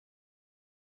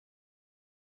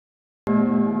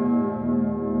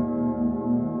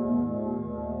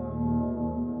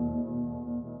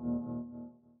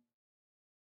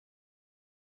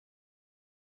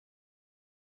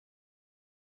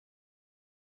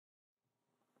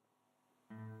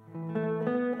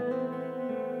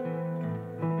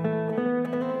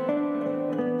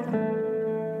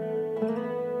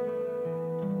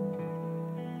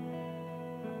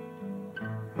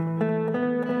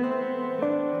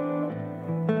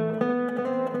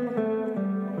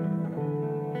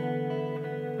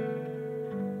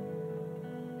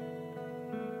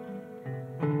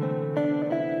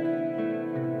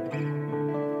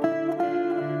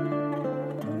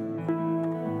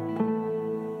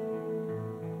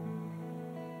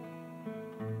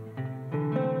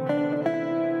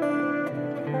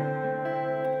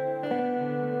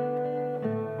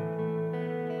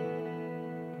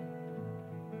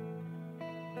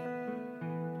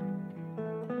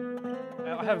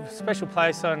I have a special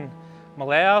place on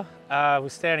Malau. We're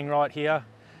standing right here.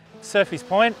 Surfers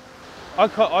Point. I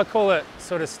call it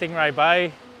sort of Stingray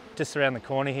Bay. Just around the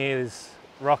corner here there's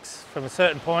rocks from a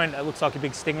certain point. It looks like a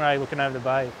big stingray looking over the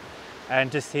bay.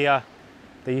 And just here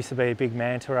there used to be a big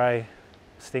manta ray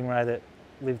stingray that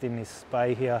lived in this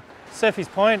bay here. Surfers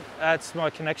Point, that's my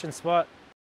connection spot.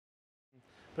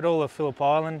 But all of Phillip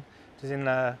Island is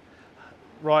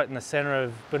right in the centre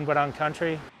of Boonwurrung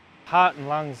country. Heart and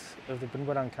lungs of the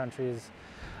Boonwurrung country, as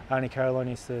Auntie Caroline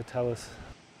used to tell us.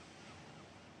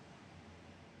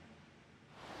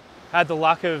 I had the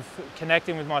luck of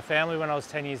connecting with my family when I was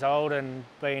 10 years old and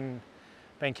been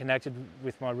connected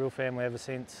with my real family ever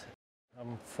since.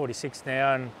 I'm 46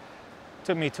 now, and it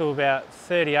took me till about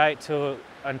 38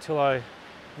 until I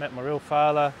met my real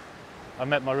father. I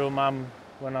met my real mum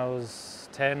when I was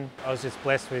 10. I was just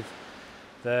blessed with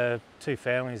the two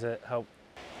families that helped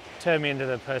turn me into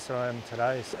the person I am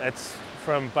today. It's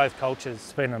from both cultures.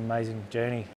 It's been an amazing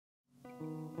journey.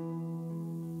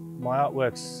 My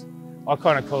artworks, I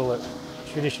kind of call it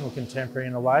traditional contemporary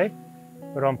in a way,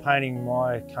 but I'm painting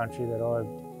my country that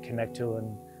I connect to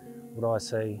and what I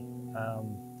see,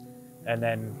 and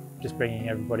then just bringing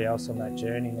everybody else on that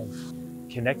journey of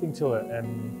connecting to it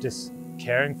and just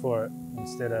caring for it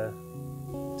instead of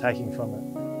taking from it.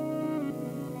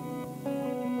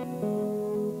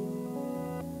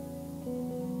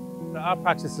 The art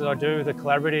practices I do, the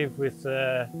collaborative with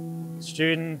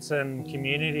students and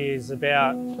community, is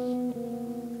about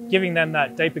giving them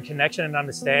that deeper connection and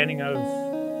understanding of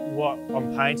what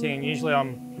I'm painting. And usually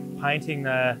I'm painting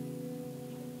our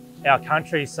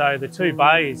country, so the two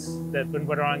bays that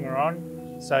Boonwurrung are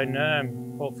on, so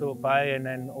Nurm, Port Phillip Bay, and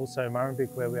then also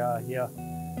Murrumbidgee where we are here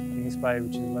in this bay,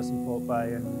 which is Western Port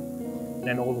Bay, and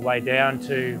then all the way down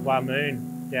to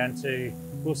Warmoon, down to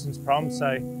Wilson's Prom.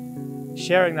 So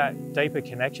sharing that deeper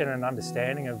connection and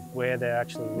understanding of where they're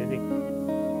actually living.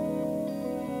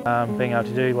 Being able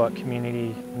to do like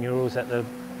community murals at the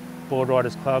Board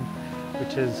Riders Club,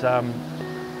 which is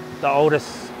the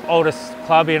oldest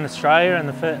club in Australia, and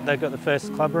they've got the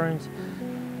first club rooms.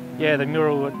 Yeah, the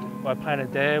mural that I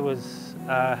painted there was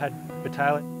had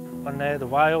Batalic on there, the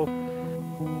whale.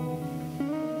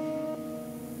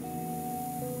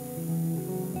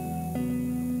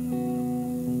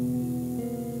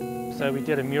 So we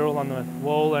did a mural on the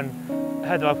wall and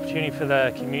had the opportunity for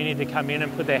the community to come in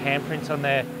and put their handprints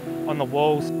on the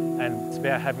walls, and it's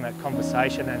about having that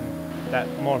conversation and that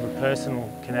more of a personal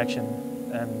connection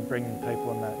and bringing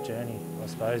people on that journey, I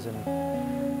suppose,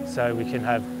 and so we can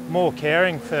have more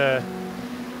caring for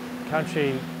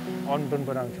country on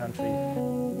Boonwurrung country.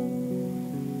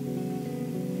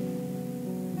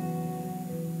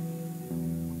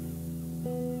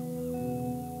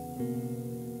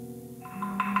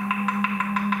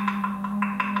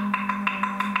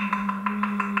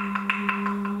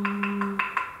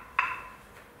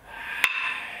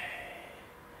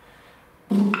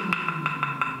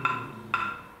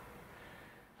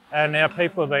 And our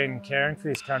people have been caring for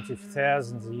this country for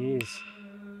thousands of years.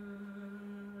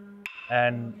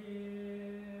 And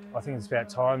I think it's about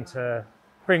time to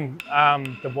bring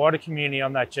the wider community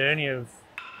on that journey of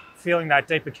feeling that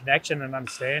deeper connection and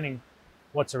understanding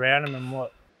what's around them and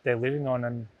what they're living on,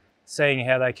 and seeing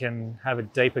how they can have a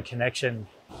deeper connection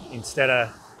instead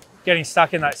of getting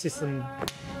stuck in that system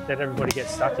that everybody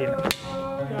gets stuck in.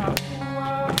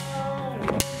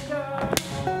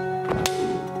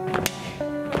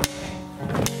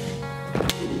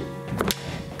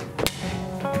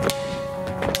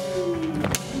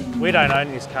 We don't own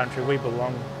this country, we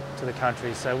belong to the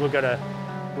country, so we've got to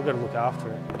look after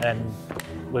it, and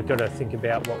we've got to think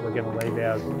about what we're going to leave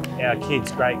our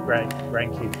kids,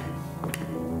 grandkids.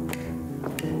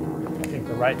 I think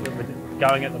the rate that we're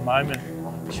going at the moment,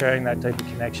 sharing that deeper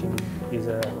connection is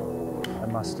a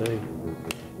must-do.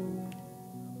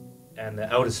 And the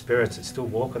elder spirits that still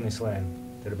walk on this land,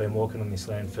 that have been walking on this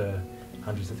land for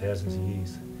hundreds of thousands of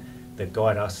years, that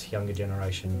guide us, younger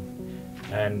generation.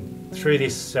 And through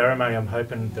this ceremony, I'm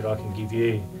hoping that I can give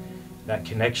you that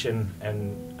connection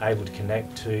and able to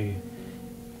connect to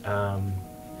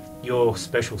your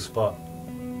special spot,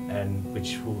 and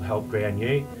which will help ground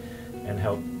you and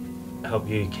help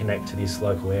you connect to this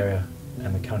local area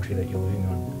and the country that you're living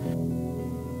on.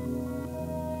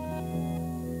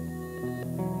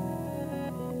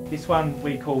 This one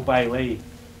we call Bailey.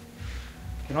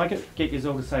 Can I get you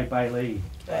all to say Bailey?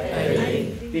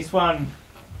 Bailey. This one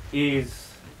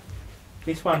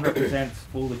represents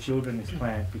all the children in this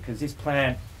plant, because this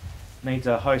plant needs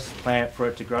a host plant for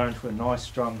it to grow into a nice,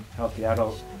 strong, healthy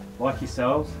adult like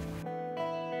yourselves.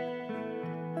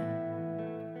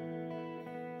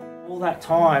 All that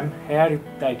time, how did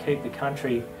they keep the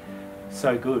country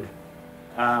so good?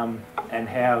 And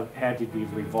how did we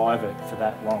revive it for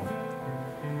that long?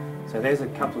 So there's a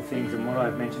couple of things, and what I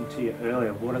mentioned to you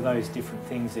earlier, what are those different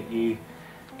things that you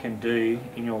can do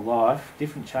in your life,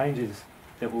 different changes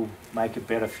that will make a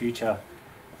better future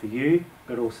for you,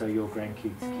 but also your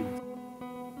grandkids' kids.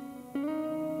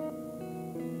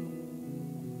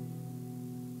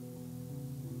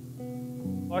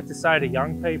 I'd like to say to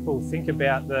young people, think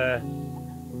about the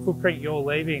footprint you're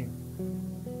leaving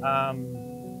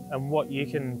and what you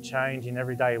can change in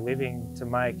everyday living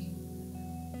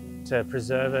to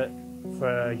preserve it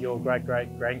for your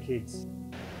great-great-grandkids.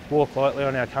 Walk lightly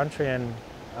on our country and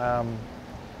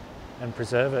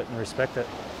preserve it and respect it.